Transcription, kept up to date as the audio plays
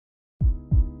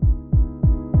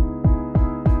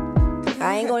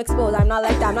I ain't gonna expose. I'm not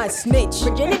like that. I'm not a snitch.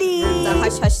 Virginity. The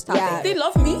hush hush topic. Yeah. They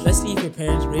love me. Let's see if your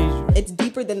parents raised you right. It's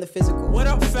deeper than the physical. What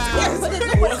up,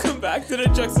 fam? Welcome back to the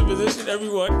juxtaposition,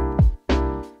 everyone.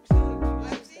 I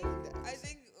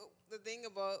think the thing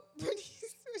about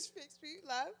Bernice, which makes me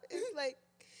laugh, is like,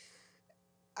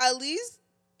 at least,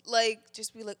 like,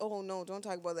 just be like, oh no, don't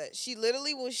talk about that. She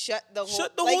literally will shut the whole she'll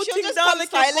thing just down come like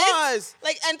silent. your pause.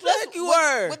 Like, and plus Like you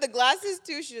were. with the glasses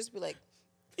too, she just be like,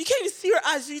 You can't even see her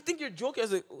eyes. You think you're joking. I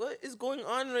was like, what is going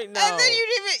on right now? and then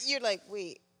you're like,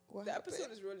 wait, what The happened?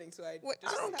 episode is rolling, so I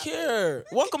I don't care.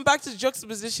 Welcome back to the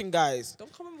juxtaposition, guys.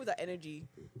 Don't come in with that energy.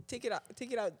 Take it out.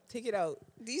 Take it out. Take it out.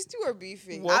 These two are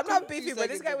beefing. Welcome. I'm not Few beefing, but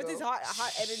this guy with seconds his ago.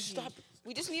 hot energy. Stop.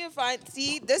 We just need to find.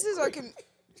 See, this is our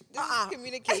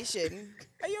communication.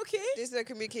 Are you okay? This is our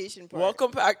communication part.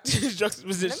 Welcome back to the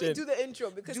juxtaposition. Let me do the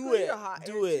intro because Do clearly it. you're hot.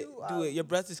 Do You're it. too, Do it. Your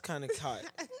breath is kind of hot.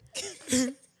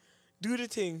 Do the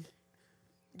thing.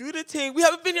 Do the thing. We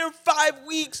haven't been here in 5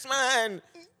 weeks, man.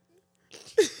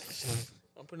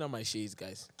 I'm putting on my shades,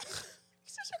 guys.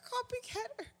 Such a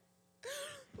copycatter.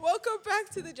 Welcome back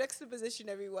to the juxtaposition,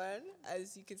 everyone.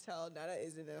 As you can tell, Nana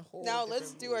is in a whole. Now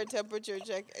let's different do mood. our temperature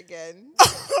check again.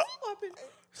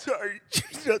 Sorry.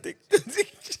 Nothing.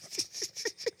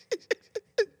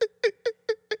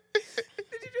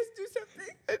 Did you just do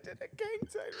something? I did a gang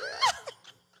sign.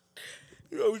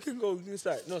 Yo, we can go. We can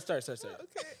start. No, start. Okay.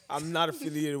 I'm not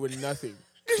affiliated with nothing.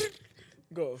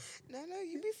 Go. No,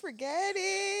 you be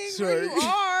forgetting Sorry. where you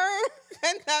are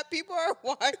and that people are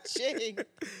watching.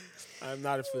 I'm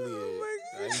not affiliated. Oh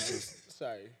my I'm just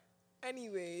sorry.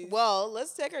 Anyways. Well,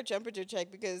 let's take our temperature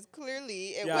check because clearly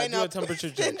it went do a up. temperature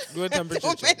check. Do a temperature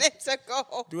 2 check. minutes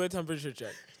ago. Do a temperature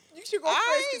check. you should go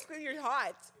first because clearly you're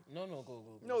hot. No, go.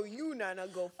 No, you, Nana,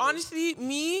 go first. Honestly,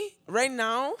 me right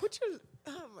now, Put your.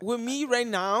 Oh my with me right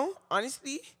now,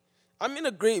 honestly, I'm in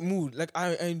a great mood. Like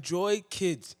I enjoy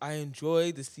kids. I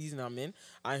enjoy the season I'm in.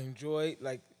 I enjoy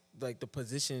like the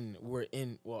position we're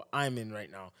in. Well, I'm in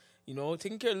right now. You know,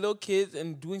 taking care of little kids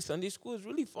and doing Sunday school is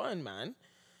really fun, man.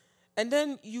 And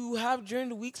then you have during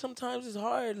the week sometimes it's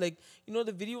hard. Like, you know,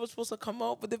 the video was supposed to come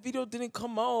out, but the video didn't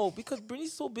come out because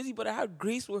Brittany's so busy. But I had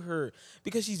grace with her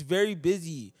because she's very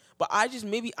busy. But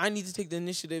maybe I need to take the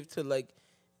initiative to like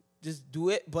just do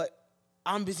it. But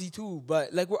I'm busy too.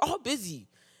 But like we're all busy,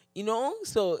 you know.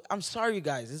 So I'm sorry,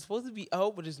 guys. It's supposed to be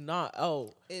out, but it's not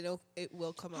out. It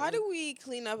will come out. How do we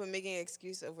clean up and make an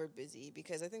excuse that we're busy?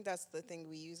 Because I think that's the thing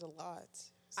we use a lot.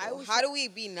 So how do we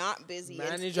be not busy? and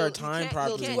Manage still- our time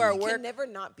properly. do our You work can never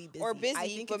not be busy. or I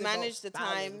busy, think but it's manage the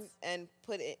about time balance. and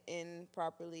put it in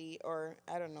properly, or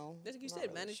I don't know. That's like you Not said,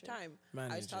 really manage sure. time. I was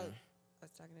Manage, talking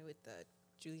yeah. with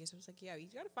Julia, so I was like, yeah, you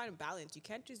gotta find a balance. You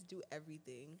can't just do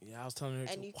everything Yeah, I was telling her. And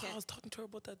too. you Wow, can't- I was talking to her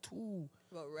about that too.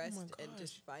 about rest my and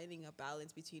just gosh. finding a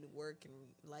balance between work and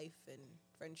life and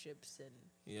friendships and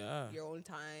Yeah. your own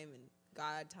time and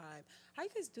God time. How you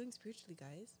guys doing spiritually,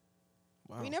 guys?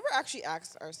 Wow. We never actually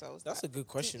asked ourselves. That's that a good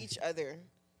question. To each other.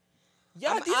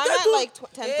 Yeah, I'm these at guys do. like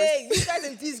 10%. Hey, you guys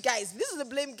and these guys. This is a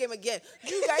blame game again.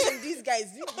 You guys and these guys.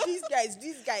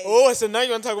 These guys. Oh, so now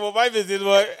you want to talk about my business,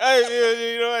 but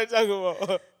you know what I'm talking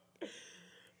about.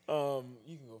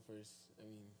 You can go first. I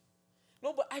mean,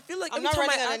 no, but I feel like I'm every not time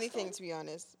running I on ask anything, them- to be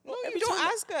honest. No, No, every you don't time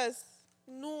I- ask us.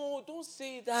 No, don't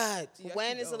say that.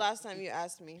 When is the last time you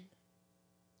asked me?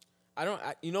 I don't.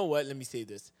 You know what? Let me say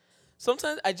this.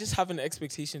 Sometimes I just have an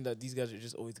expectation that these guys are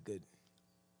just always good.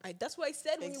 That's what I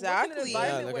said when Exactly. you work in an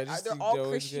Yeah, environment like I where just they're think all they're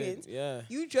always good. Christians. Yeah,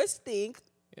 You just think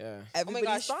yeah. everybody's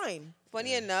gosh. fine.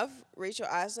 Funny enough, Rachel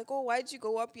asked, like, oh, why'd you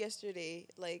go up yesterday?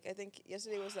 Like, I think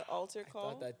yesterday was the altar I call.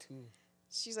 thought that too.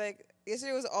 She's like,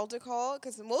 yesterday was an altar call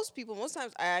because most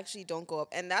times I actually don't go up.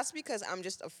 And that's because I'm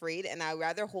just afraid and I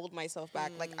rather hold myself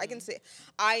back. Like, I can say,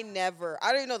 I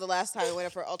don't even know the last time I went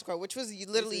up for altar call, which was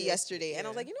literally yesterday. And I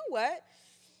was like, you know what?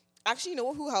 Actually, you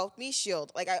know who helped me?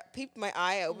 Shield. Like, I peeped my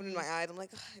eye, I opened my eye, and I'm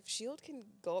like, if Shield can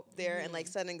go up there and, like,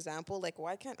 set an example, like,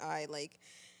 why can't I? Like,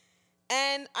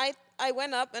 and I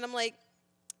went up and I'm like,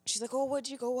 she's like, oh, what'd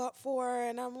you go up for?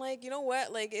 And I'm like, you know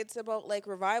what? Like, it's about, like,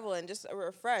 revival and just a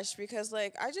refresh because,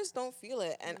 like, I just don't feel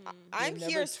it. And I'm You're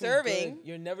here never too serving. good.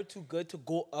 You're never too good to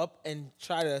go up and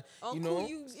try to, Uncle, you know.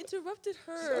 you interrupted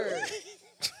her.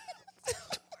 Oh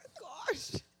my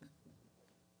gosh.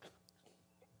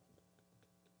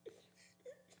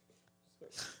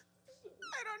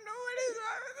 I don't know what is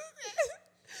wrong with this.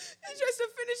 You tries to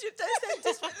finish your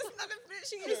sentence, but it's not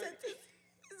finishing your sentence.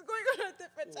 It's going on a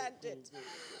different tangent.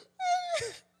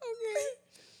 Okay.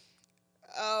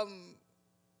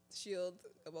 Shield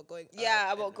about going Yeah,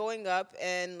 up about going up.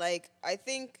 And, like, I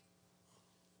think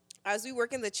as we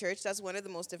work in the church, that's one of the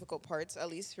most difficult parts, at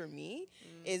least for me,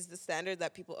 is the standard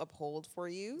that people uphold for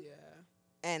you. Yeah.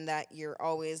 And that you're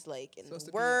always like in Supposed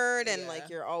the to be- word and yeah. like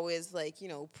you're always like,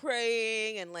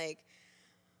 praying and like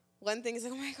one thing is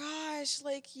like, oh my gosh,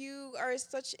 like you are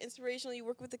such inspirational. You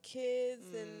work with the kids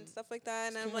and stuff like that.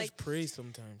 And Too I'm much like, praise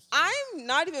sometimes. I'm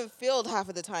not even filled half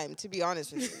of the time, to be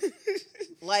honest with you.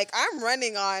 Like I'm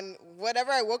running on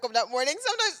whatever I woke up that morning.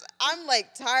 Sometimes I'm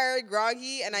like tired,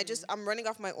 groggy, and I'm running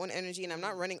off my own energy and I'm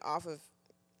not running off of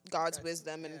God's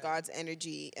wisdom and God's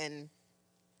energy. And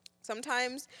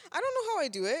sometimes I don't know how I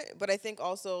do it, but I think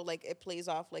also like it plays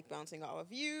off like bouncing off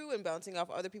of you and bouncing off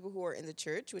other people who are in the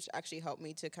church, which actually helped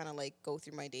me to kind of like go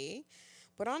through my day.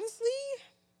 But honestly,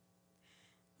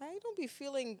 I don't be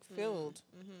feeling filled.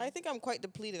 I think I'm quite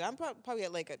depleted. I'm probably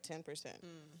at like a 10%.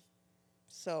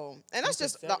 So, and that's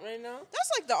just 10% right now.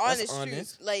 that's like the honest truth.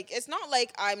 honest. Like it's not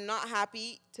like I'm not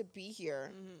happy to be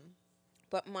here,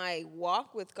 but my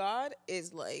walk with God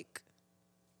is like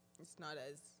It's not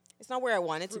as it's not where I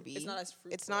want it to be. It's not as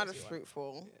fruitful. It's not as as you want.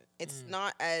 fruitful. It's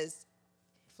not as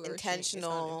Flourishing.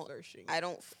 intentional. It's not flourishing. I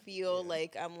don't feel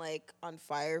like I'm like on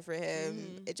fire for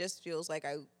him. It just feels like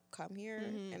I come here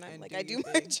and I'm And like do I do your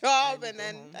my thing, job and you and go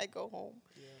then home. I go home.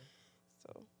 Yeah.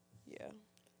 So yeah.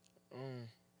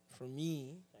 For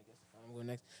me, I guess I'm going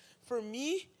next. For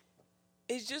me,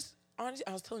 it's just honestly,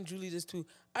 I was telling Julie this too.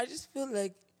 I just feel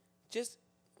like just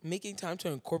making time to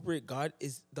incorporate God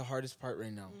is the hardest part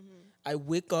right now. I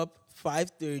wake up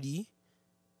 5:30.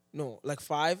 No, like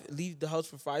 5, leave the house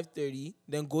for 5:30,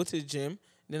 then go to the gym,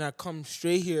 then I come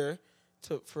straight here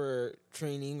for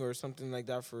training or something like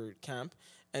that for camp,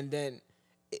 and then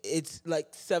it's like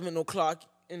 7 o'clock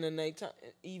in the night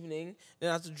evening. Then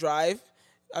I have to drive.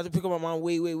 I have to pick up my mom.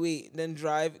 Wait. Then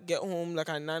drive. Get home like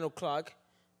at 9 o'clock.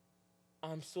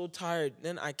 I'm so tired.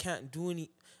 Then I can't do any.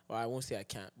 Well, I won't say I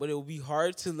can't, but it will be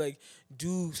hard to like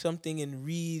do something and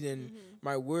read and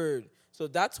my word. So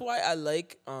that's why I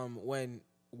like when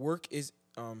work is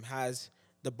has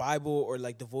the Bible or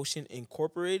like devotion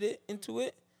incorporated into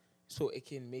it, so it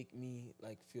can make me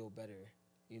like feel better,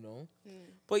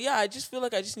 But yeah, I just feel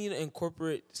like I just need to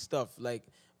incorporate stuff like.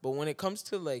 But when it comes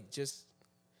to like just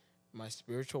my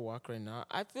spiritual walk right now,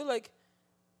 I feel like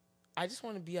I just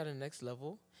want to be at the next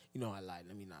level. I lied.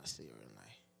 Let me not say or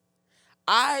lie.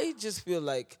 I just feel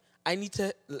like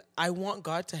I want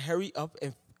God to hurry up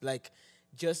and like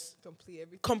just Complete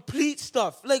everything. complete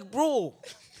stuff. Like, bro,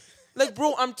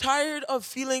 I'm tired of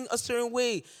feeling a certain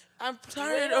way. I'm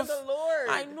tired Wait on of the Lord.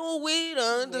 I know, wait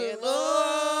on the Wait,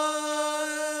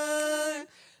 Lord.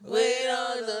 Wait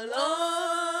on the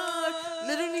Lord.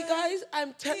 Literally, guys,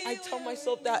 I tell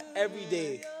myself that every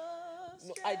day.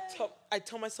 No, I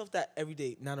tell myself that every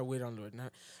day. Not to wait on the Lord.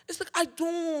 It's like I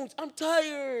don't. I'm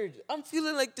tired. I'm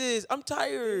feeling like this. I'm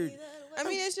tired. I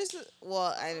mean, it's just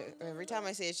every time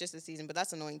I say it's just a season, but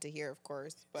that's annoying to hear, of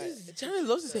course. But Johnny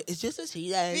loves to say it's just a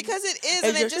season. because it is, It's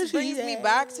and it just a just brings me season.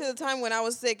 back to the time when I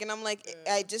was sick, and I'm like,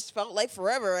 I just felt like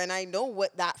forever, and I know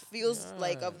what that feels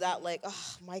like. Of that, like, oh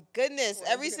my goodness,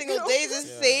 every single day is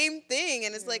the same thing,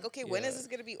 and it's like, okay, when is this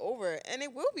gonna be over? And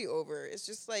it will be over. It's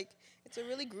just like it's a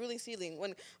really grueling feeling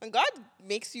when God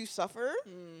makes you suffer,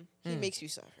 He makes you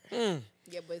suffer.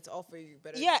 Yeah, but it's all for you.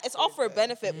 Better. Yeah, it's all for a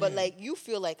benefit, but like you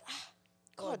feel like,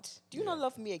 God, do you not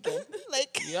love me again?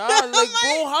 Like, Yeah, like,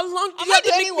 bro, how long do am you I have to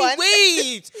the make only one?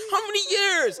 me wait? How many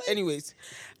years? Anyways,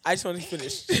 I just want to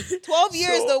finish. 12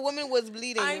 years So, the woman was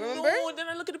bleeding. I Remember? know. Then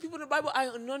I look at the people in the Bible. I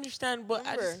don't understand, but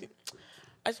I Remember.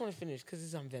 just want to finish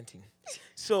because I'm venting.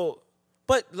 So,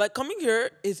 but like coming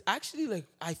here is actually like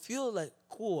I feel like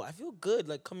cool. I feel good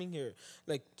like coming here,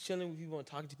 like chilling with people and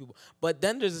talking to people. But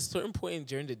then there's a certain point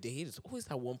during the day. There's always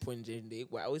that one point during the day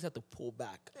where I always have to pull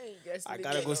back. I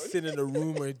gotta go sit in a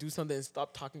room or do something and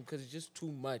stop talking because it's just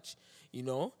too much,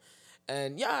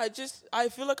 And yeah, I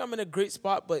feel like I'm in a great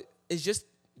spot, but it's just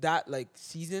that like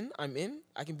season I'm in.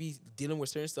 I can be dealing with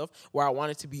certain stuff where I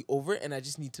want it to be over, and I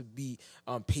just need to be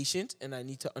patient, and I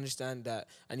need to understand that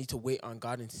I need to wait on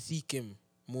God and seek Him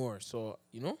more. So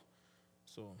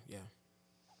so yeah.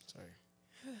 Sorry.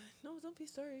 No, don't be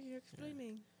sorry. You're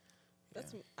explaining.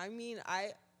 That's. I mean,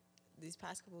 these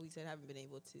past couple weeks I haven't been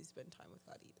able to spend time with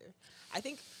God either. I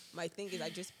think my thing is I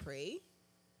just pray.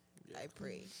 Yeah. I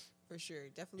pray for sure,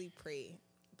 definitely pray.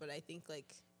 But I think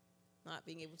like not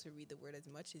being able to read the Word as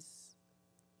much is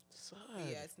Sad.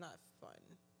 Yeah, it's not fun.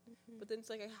 But then it's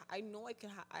like I know I can.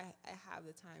 I have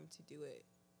the time to do it.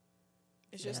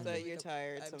 It's just that you're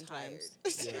tired I'm sometimes.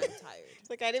 tired. I'm tired. It's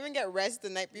like I didn't even get rest the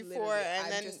night before, Literally, and I'm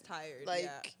then just tired.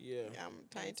 like Yeah. I'm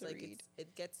And trying it's to like read.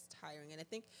 it gets tiring. And I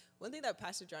think one thing that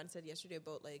Pastor John said yesterday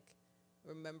about like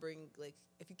remembering, like,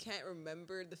 if you can't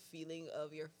remember the feeling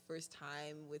of your first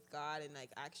time with God and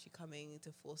like actually coming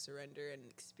to full surrender and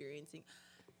experiencing,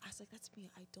 I was like, that's me.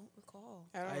 I don't recall.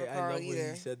 I don't I recall love either.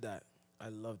 when he said that. I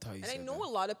loved how he And said I know that. a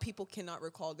lot of people cannot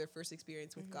recall their first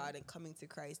experience with God and coming to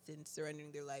Christ and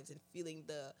surrendering their lives and feeling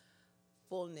the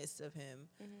fullness of Him.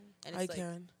 And I it's like,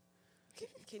 can.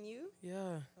 Can you?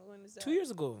 Yeah. Oh, when is that? 2 years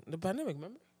ago, the pandemic,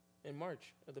 remember? In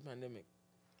March of the pandemic.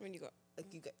 When you go.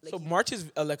 Like you got, like So you, March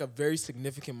is like a very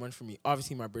significant month for me.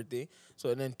 Obviously, my birthday. So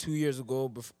and then 2 years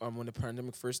ago, when the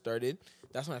pandemic first started,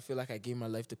 that's when I feel like I gave my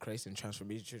life to Christ and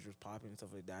Transformation Church was popping and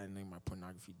stuff like that, and then my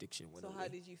pornography addiction went So away. how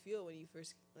did you feel when you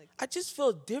first like? I just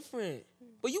felt different.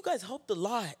 But you guys helped a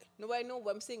lot. No, but I know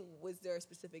what I'm saying. Was there a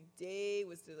specific day?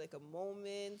 Was there like a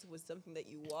moment? Was something that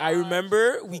you watched? I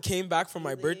remember we What came back from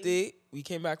my feeling? birthday. We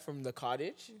came back from the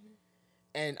cottage.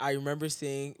 And I remember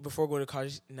saying, before going to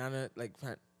college, Nana, like,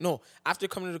 no, after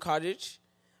coming to the cottage,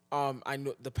 I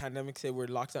know the pandemic said we're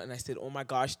locked out. And I said, oh my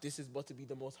gosh, this is about to be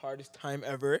the most hardest time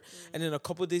ever. And then a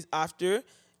couple of days after,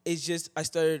 it's just, I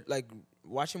started, like,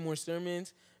 watching more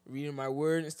sermons, reading my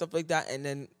word and stuff like that. And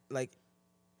then, like,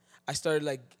 I started,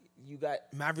 like, you got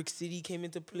Maverick City came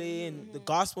into play and the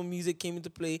gospel music came into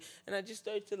play. And I just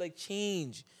started to, like,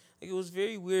 change. Like, it was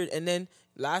very weird. And then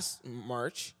last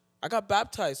March, I got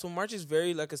baptized. So March is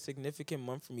very, like, a significant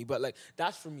month for me. But, like,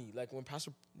 that's for me. Like, when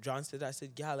Pastor John said that, I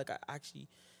said, yeah, like, I actually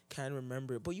can't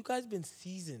remember it. But you guys been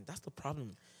seasoned. That's the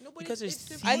problem. No, but Because it's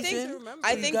there's different season. to remember.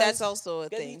 I You think guys- that's also a You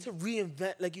guys thing. need to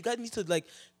reinvent. Like, you guys need to, like,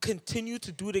 continue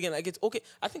to do it again. Like, it's okay.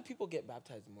 I think people get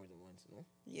baptized more than once, no?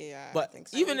 Yeah, I But think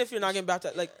so. even if you're not getting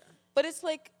baptized, like, But it's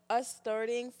like us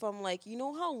starting from like, you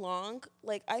know how long?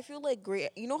 Like I feel like great.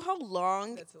 You know how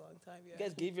long? That's a long time. Yeah. you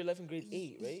guys gave your life in grade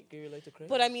 8, right? Gave your life to Christ.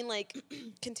 But I mean, like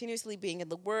continuously being in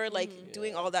the Word, like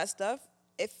doing all that stuff.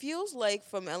 It feels like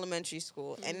from elementary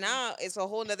school, and now it's a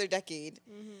whole nother decade,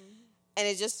 and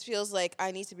it just feels like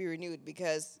I need to be renewed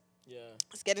because yeah.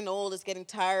 it's getting old, it's getting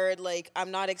tired. Like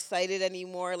I'm not excited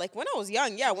anymore. Like when I was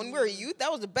young, yeah, when we were youth, that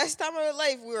was the best time of our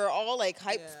life. We were all like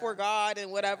hyped Yeah. for God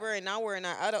and whatever, and now we're in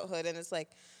our adulthood, and it's like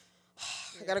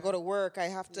I gotta go to work. I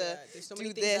have to There's so do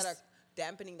many things this. that are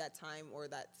dampening that time or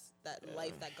that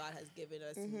life that God has given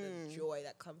us and the joy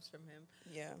that comes from Him.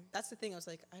 Yeah. That's the thing. I was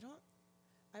like,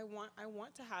 I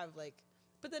want to have like,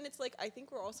 but then it's like I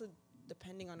think we're also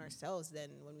depending on ourselves. Then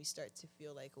when we start to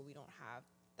feel like, oh, we don't have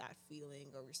that feeling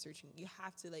or we're searching, you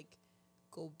have to like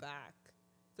go back.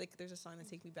 Like there's a song that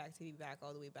take me back,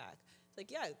 all the way back. It's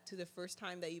like yeah, to the first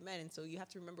time that you met, and so you have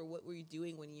to remember what were you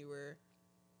doing when you were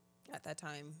at that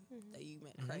time that you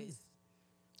met Christ.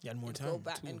 You had more And time. go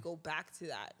back too. and go back to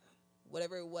that,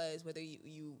 whatever it was, whether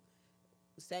you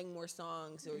sang more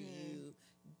songs or you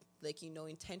like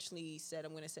intentionally said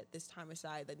I'm going to set this time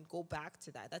aside, then go back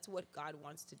to that. That's what God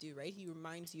wants to do, right? He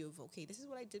reminds you of, okay, this is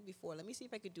what I did before, let me see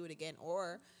if I could do it again,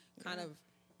 or kind of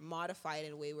modify it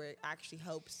in a way where it actually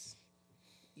helps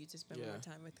you to spend more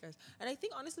time with Christ. And I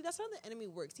think honestly that's how the enemy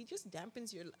works. He just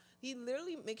dampens he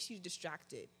literally makes you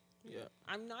distracted. Yeah.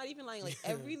 I'm not even lying. Like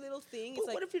every little thing. But It's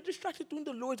like what if you're distracted doing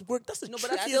the Lord's work? That's the no, but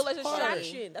that's trickiest still a part.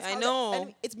 distraction. That's I how know.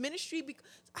 and it's ministry.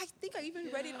 I think I even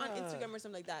read it on Instagram or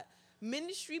something like that.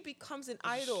 Ministry becomes an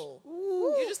idol.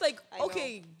 You're just like, I know.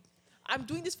 okay, I'm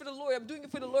doing this for the Lord. I'm doing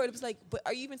it for the Lord. It's like, but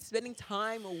are you even spending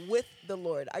time with the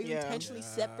Lord? Are you Yeah. intentionally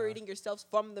separating yourselves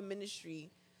from the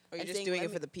ministry? Or you're and just saying, doing let it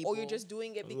for me- the people. Or you're just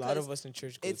doing it A because lot of us in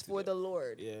church go it's through for that. the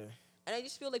Lord. Yeah. And I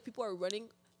just feel like people are running.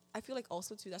 I feel like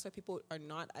also too. That's why people are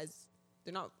not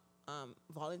they're not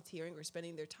volunteering or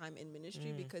spending their time in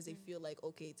ministry because they feel like,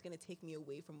 okay, it's gonna take me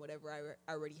away from whatever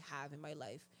I already have in my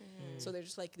life. So they're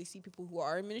just like they see people who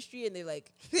are in ministry and they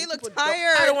like They these look people don't-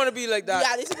 tired. I don't want to be like that.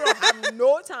 Yeah, these people don't have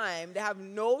no time. They have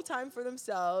no time for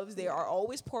themselves. They are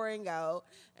always pouring out,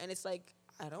 and it's like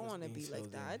I don't want to being be like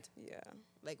filled in. that. Yeah.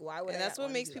 Like why would? And I that's what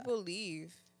wanna makes do that? people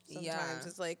leave. Sometimes Yeah.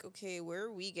 it's like, okay, where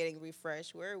are we getting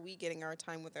refreshed? Where are we getting our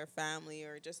time with our family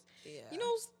or just, Yeah.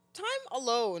 time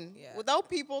alone Yeah. without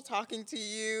people talking to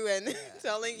you and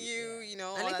telling you,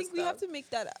 all And I that think we stuff. have to make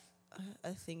that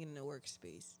a thing in the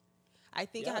workspace. I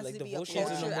think Yeah, it has like to be a devotions in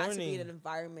culture. the It has to be morning. an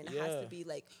environment. It has Yeah. to be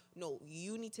like, no,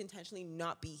 you need to intentionally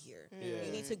not be here. Yeah.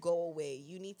 You need to go away.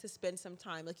 You need to spend some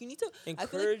time. Like you need to I feel like-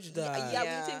 Encourage that. Yeah, we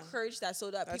need to Yeah. encourage that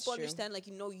so that That's people true. understand. Like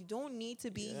you don't need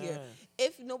to be here. Yeah.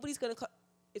 If nobody's gonna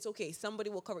it's okay. Somebody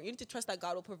will cover it. You need to trust that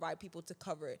God will provide people to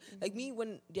cover it. Like me,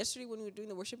 yesterday when we were doing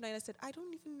the worship night, I said, I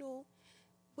don't even know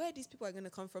where these people are going to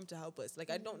come from to help us. Like,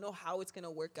 I don't know how it's going to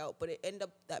work out, but it ended up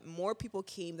that more people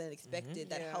came than expected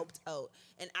that Yeah. helped out.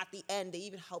 And at the end, they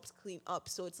even helped clean up.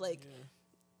 So it's like,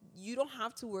 you don't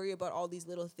have to worry about all these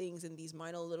little things and these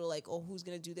minor little like, oh, who's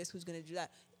gonna do this, who's gonna do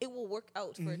that. It will work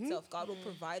out for itself. God will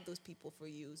provide those people for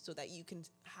you so that you can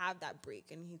have that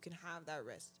break and you can have that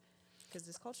rest. Because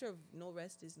this culture of no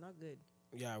rest is not good.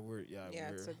 It's a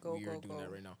we are go. doing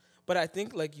that right now. But I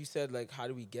think, like you said, like how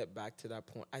do we get back to that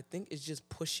point? I think it's just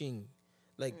pushing,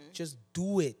 like just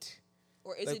do it.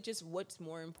 Or is Like- it just what's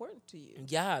more important to you?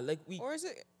 Yeah, like we. Or is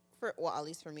it at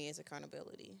least for me, it's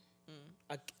accountability.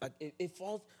 It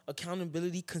falls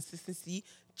accountability, consistency.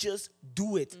 Just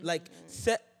do it. Like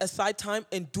set aside time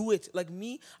and do it. Like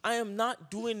me, I am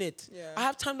not doing it. Yeah. I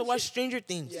have time to watch Stranger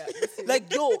Things. Yeah, me too.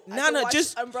 Like yo, I can Nana, watch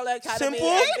just Umbrella Academy.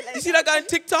 simple. You see that guy on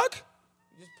TikTok?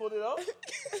 You just pulled it up.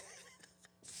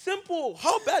 Simple.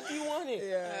 How bad do you want it?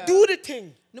 Yeah. Do the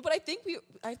thing. No, but I think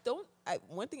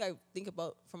one thing I think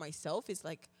about for myself is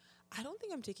like, I don't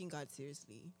think I'm taking God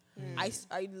seriously. I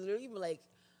literally like,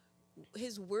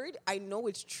 his word, I know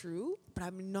it's true, but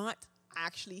I'm not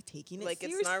actually taking it Like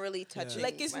seriously. it's not really touching.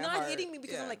 Like it's my not heart. hitting me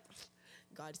because I'm like,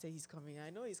 God said he's coming. I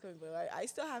know he's coming, but I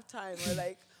still have time. Or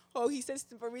like, oh, he says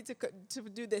for me to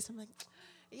do this. I'm like,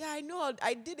 yeah, I know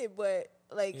I did it, but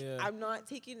like I'm not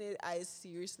taking it as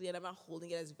seriously and I'm not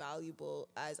holding it as valuable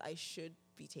as I should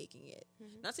be taking it.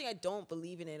 Not saying I don't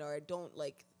believe in it or I don't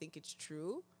like think it's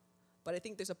true, but I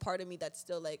think there's a part of me that's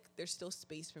still like, there's still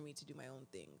space for me to do my own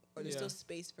thing, or there's still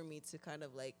space for me to kind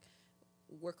of like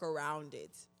work around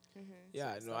it.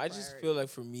 Yeah, it's no, not I just priority. feel like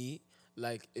for me,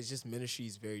 like it's just ministry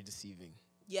is very deceiving.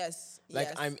 Yes. Like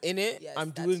yes. I'm in it, Yes,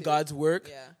 I'm that doing too. God's work.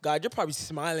 Yeah. God, you're probably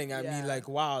smiling at Yeah. me like,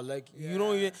 wow, like you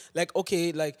don't Yeah. even like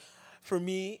okay, like for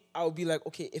me, I would be like,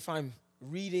 okay, if I'm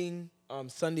reading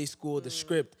Sunday school, the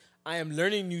script, I am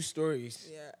learning new stories.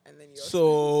 Yeah, and then you're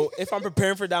So if I'm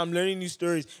preparing for that, I'm learning new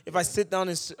stories. If I sit down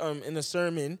in a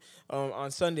sermon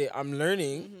on Sunday, I'm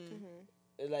learning.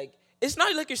 Like it's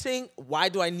not like you're saying, why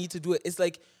do I need to do it? It's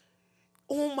like,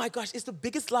 oh my gosh, it's the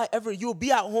biggest lie ever. You'll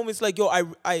be at home. It's like, yo, I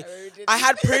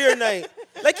had prayer night.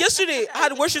 Like yesterday, I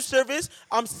had worship service.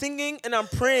 I'm singing and I'm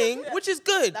praying, which is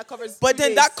good. That covers But 2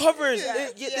 then that days. covers. Yeah,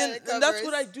 then, yeah, it then that's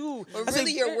what covers. I do. But I say,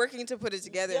 really, you're working to put it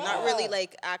together, not really Yeah.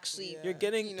 like actually. You're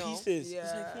getting You know, pieces.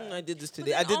 It's like, yeah. I did this But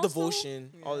today. then I did also-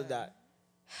 devotion, all of that.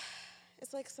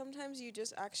 It's like sometimes you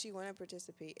just actually want to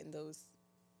participate in those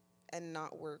and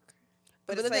not work.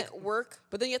 But But it's then like work.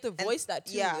 But then you have to voice that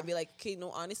too. yeah. And be like, okay,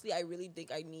 no, honestly, I really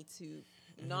think I need to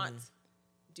not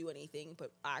do anything,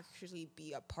 but actually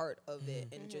be a part of it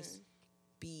and just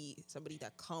be somebody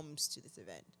that comes to this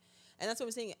event. And that's what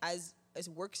I'm saying. As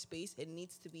workspace, there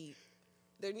needs to be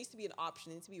an option,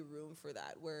 there needs to be room for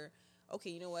that where, okay,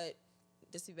 you know what?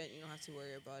 This event, you don't have to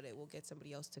worry about it. We'll get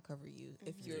somebody else to cover you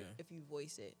if you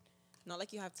voice it. Not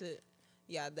like you have to.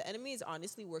 Yeah, the enemy is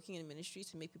honestly working in ministry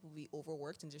to make people be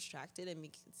overworked and distracted and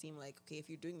make it seem like, okay, if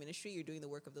you're doing ministry, you're doing the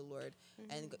work of the Lord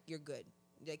and you're good.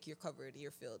 Like you're covered,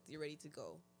 you're filled, you're ready to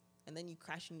go. And then you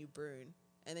crash and you burn.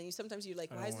 And then sometimes you're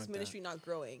like, why is this ministry not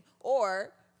growing?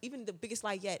 Or even the biggest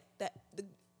lie yet, that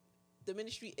the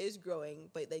ministry is growing,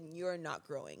 but then you're not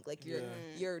growing. Like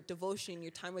your devotion,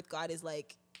 your time with God is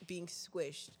like being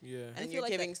squished. Yeah. I And feel you're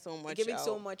like giving that- so much You're giving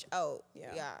so out. much out.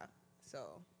 Yeah. Yeah.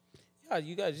 So Yeah,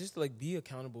 you guys just like be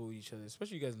accountable with each other.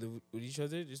 Especially you guys live with each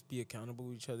other. Just be accountable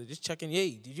with each other. Just checking.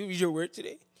 Hey, did you read your word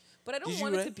today? but I don't Did you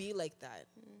want it read? to be like that.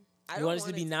 I You don't want it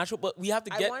to be natural, but we have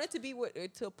to I get want it to be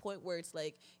to a point where it's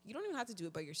like you don't even have to do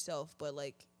it by yourself, but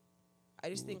like I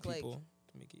just think like people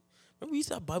to make it. Remember we used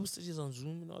to have Bible studies on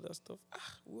Zoom and all that stuff.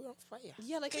 We're on fire.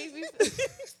 yeah, like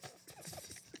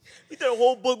We did a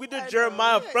whole book. We did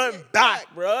Jeremiah front and back,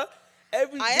 bruh.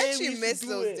 Every day I we actually used to miss do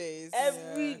those it. days.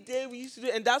 Every day we used to do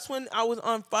it, and that's when I was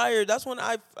on fire. That's when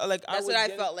I like. That's was what I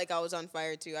getting- felt like I was on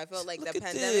fire too. I felt like Look the at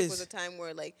pandemic was this. a time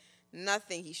where like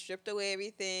nothing. He stripped away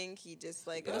everything. He just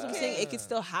like But that's what I'm okay. saying. It could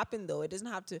still happen though. It doesn't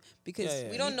have to because Yeah,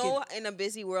 yeah. We don't you know can- in a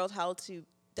busy world how to.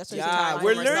 That's what Yeah, I'm saying.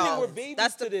 we're Time learning. yourself. We're babies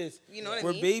That's to the- this. You know what I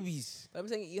We're mean? babies. But I'm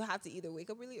saying you have to either wake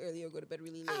up really early or go to bed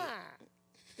really late.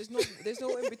 There's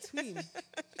no in between.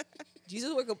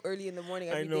 Jesus woke up early in the morning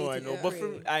every day. I to know. go But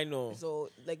pray. I know. So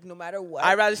like no matter what,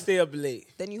 I'd rather stay up late.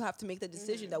 then you have to make the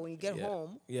decision that when you get Yeah.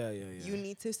 home, Yeah. you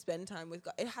need to spend time with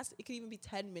God. It could even be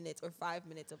 10 minutes or 5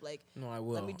 minutes of like, No, I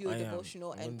will. let me do a I am.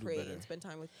 devotional I'm and gonna do pray better. and spend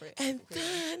time with prayer. And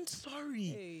then, sorry,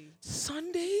 Hey.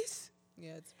 Sundays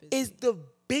Yeah, it's busy. is the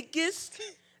biggest,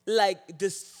 like,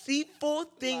 deceitful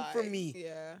thing for Lie. me.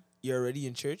 Yeah. You're already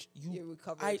in church. You're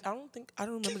recovered. I don't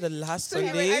remember the last Wait,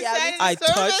 Sunday I I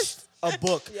started touched a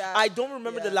book. Yeah. I don't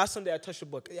remember the Yeah. last Sunday I touched a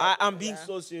book. Yeah. I'm being Yeah.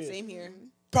 so serious. Same here.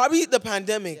 Probably the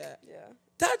pandemic. Yeah. Yeah.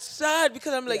 That's sad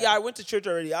because I'm like, Yeah. I went to church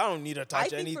already. I don't need to I touch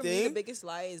think anything. for me the biggest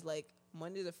lie is like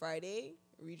Monday to Friday,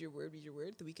 read your word.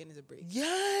 The weekend is a break.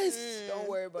 Yes. Don't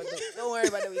worry about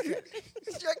the weekend.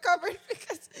 You're covered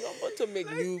because I'm about to make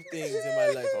new things in my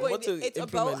life. I'm about to it's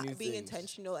implement about new being things.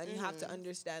 intentional, and you have to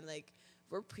understand, like,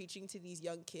 we're preaching to these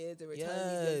young kids, and we're telling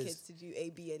these young Yes. kids to do A,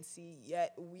 B, and C.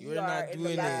 Yet we You're are not in the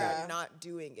doing it. background not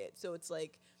doing it. So it's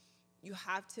like you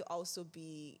have to also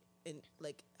be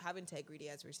have integrity,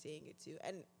 as we're saying it too.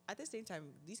 And at the same time,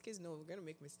 these kids know we're gonna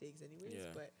make mistakes anyways.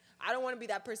 Yeah. But I don't want to be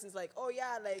that person's like, oh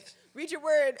yeah, like read your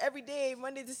word every day,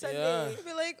 Monday to Sunday. Yeah.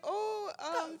 Be like,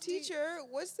 teacher,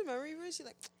 what's the memory verse? She's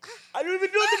like, I don't even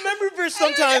know the memory verse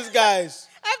sometimes, guys.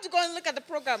 I have to go and look at the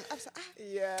program. I'm like,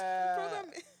 Yeah.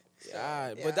 program.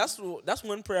 Yeah, Yeah. but that's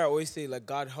one prayer I always say. Like,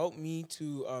 God, help me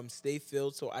to stay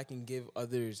filled so I can give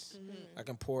others. I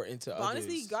can pour into But others.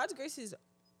 honestly, God's grace is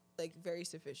like very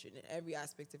sufficient in every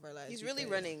aspect of our lives. He's really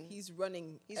because running. He's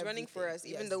running. He's running for us,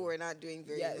 even though we're not doing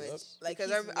very Yes. much. Like, because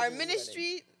he's our literally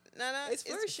ministry, Nana, it's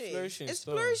flourishing. flourishing. It's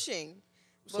so. flourishing.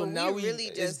 So But now we really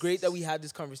it's just great that we had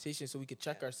this conversation so we could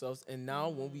check ourselves. And now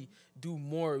when we do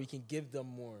more, we can give them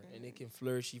more, and it can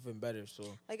flourish even better. So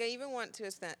like I even want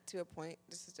to to a point.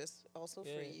 This is just also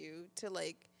for you to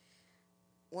like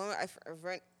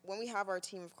when we have our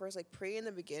team, of course, like pray in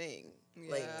the beginning,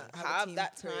 like have a have team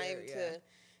that prayer, time to.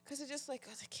 Because it's just like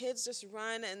the kids just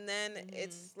run, and then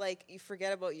it's like you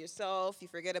forget about yourself, you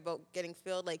forget about getting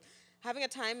filled. Like having a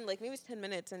time, like maybe it's 10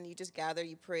 minutes, and you just gather,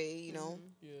 you pray, you know,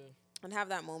 and have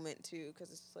that moment too.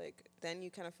 Because it's like then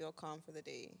you kind of feel calm for the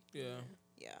day. yeah.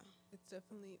 It's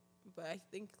definitely, but I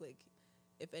think like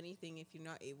if anything, if you're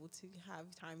not able to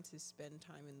have time to spend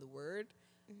time in the Word,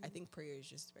 I think prayer is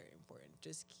just very important.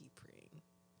 Just keep praying,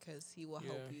 because He will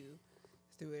help you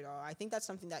through it all. I think that's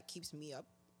something that keeps me up.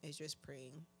 Is just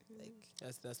praying, like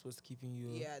That's what's keeping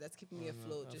you. yeah, that's keeping me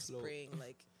afloat. Just afloat. praying,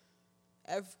 like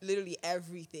literally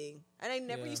everything. And I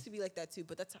never used to be like that too,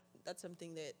 but that's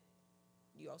something that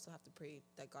you also have to pray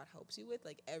that God helps you with,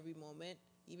 like every moment,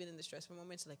 even in the stressful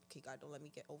moments. Like, okay, God, don't let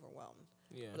me get overwhelmed.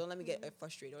 Yeah. Or don't let me get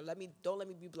frustrated. Or don't let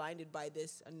me be blinded by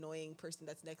this annoying person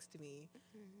that's next to me.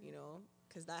 You know,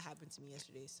 because that happened to me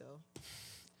yesterday. So.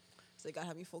 So God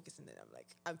had me focusing, and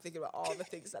I'm thinking about all the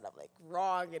things that I'm like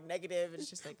wrong and negative, and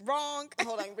it's just like Wrong.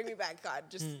 hold on, bring me back, God.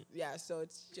 Just so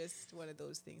it's just one of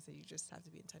those things that you just have to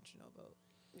be intentional about.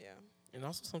 Yeah. And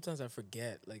also sometimes I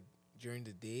forget, like during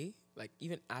the day, like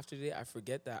even after the day, I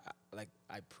forget that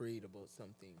I prayed about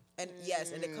something. And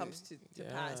yes, and it comes to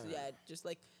pass. Yeah. Yeah, just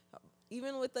like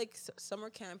even with like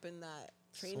summer camp and that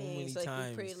training, many so like times.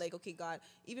 we pray like, okay, God.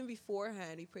 Even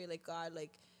beforehand, we pray like, God,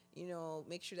 like, you know,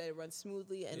 make sure that it runs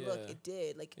smoothly. And look, it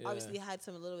did. Like, obviously, it had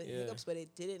some little hiccups, but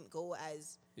it didn't go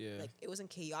as, like, it wasn't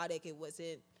chaotic. It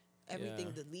wasn't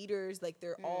everything. The leaders, like,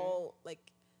 they're all, like,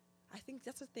 I think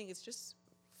that's the thing. It's just,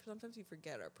 sometimes we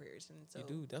forget our prayers. And so You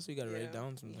do. That's what you got to write it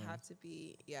down sometimes. You have to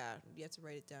be, you have to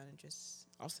write it down and just.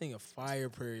 I was saying a fire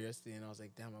prayer yesterday, and I was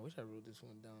like, damn, I wish I wrote this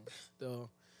one down. Though,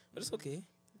 but it's okay.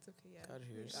 It's okay, yeah. God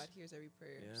hears. God hears every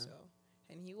prayer, Yeah. so.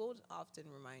 And He will often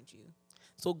remind you.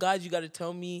 So, God, you got to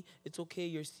tell me it's okay.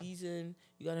 Your season,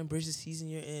 you got to embrace the season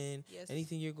you're in. Yes.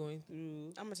 Anything you're going through.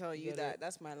 I'm gonna tell you gotta- that.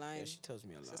 That's my line. Yeah, she tells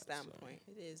me a It's lot. a standpoint.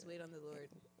 It is. Wait on the Lord.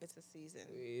 It's a season.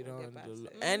 Wait We'll on get past the it.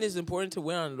 Lord. And it's important to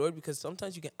wait on the Lord because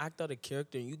sometimes you can act out a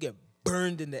character and you get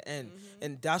burned in the end.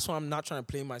 And that's why I'm not trying to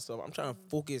play myself. I'm trying to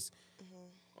focus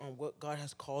on what God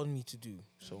has called me to do.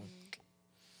 So,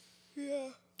 Yeah.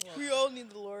 We all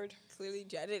need the Lord. Clearly,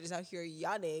 Janet is out here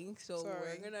yawning, so Sorry.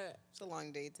 we're gonna. It's a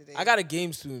long day today. I got a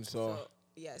game soon, so. So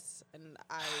yes, and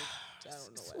I don't know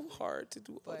It's what. so hard to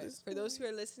do all But this. for those who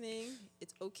are listening,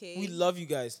 it's okay. We love you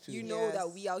guys, too. You know that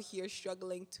Yes. we out here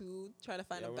struggling too, trying to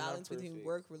find Yeah, a we're not balance between perfect.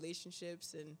 work,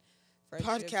 relationships, and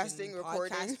friendships, Podcasting, and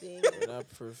recording. podcasting, We're and not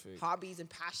perfect. hobbies and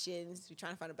passions. We're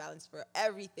trying to find a balance for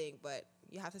everything, but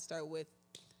you have to start with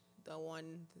the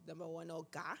number one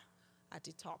guy at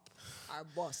the top, our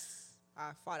boss,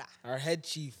 our father, Our head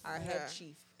chief. our head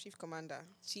chief, Chief Commander.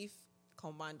 chief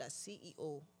commander,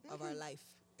 CEO of our life.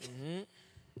 Mm-hmm.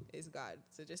 Is God.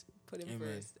 So just put Him Amen.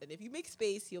 first. And if you make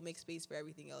space, He'll make space for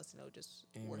everything else, and it'll just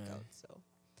work Amen. out. So,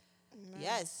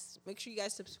 yes. Make sure you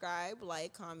guys subscribe,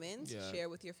 like, comment, Yeah. share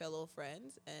with your fellow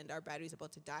friends. And our battery's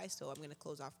about to die, so I'm going to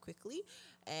close off quickly.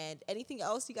 And anything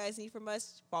else you guys need from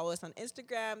us, follow us on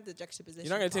Instagram, the Juxtaposition.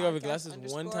 You're not going to take off your Podcast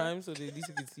glasses one _ time so that at least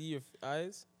you can see your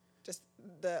eyes? Just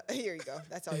here you go.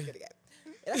 That's all you're going to get.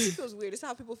 It actually feels weird. It's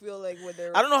how people feel like when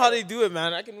they're. I don't know how they do it,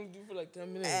 man. I can only do it for like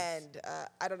 10 minutes. And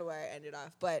I don't know where I ended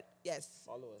off. But yes.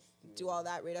 Follow us. Do all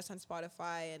that. Rate us on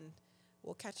Spotify, and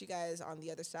we'll catch you guys on the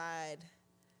other side.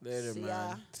 Later, See man.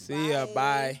 ya. See ya. Bye.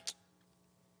 Bye.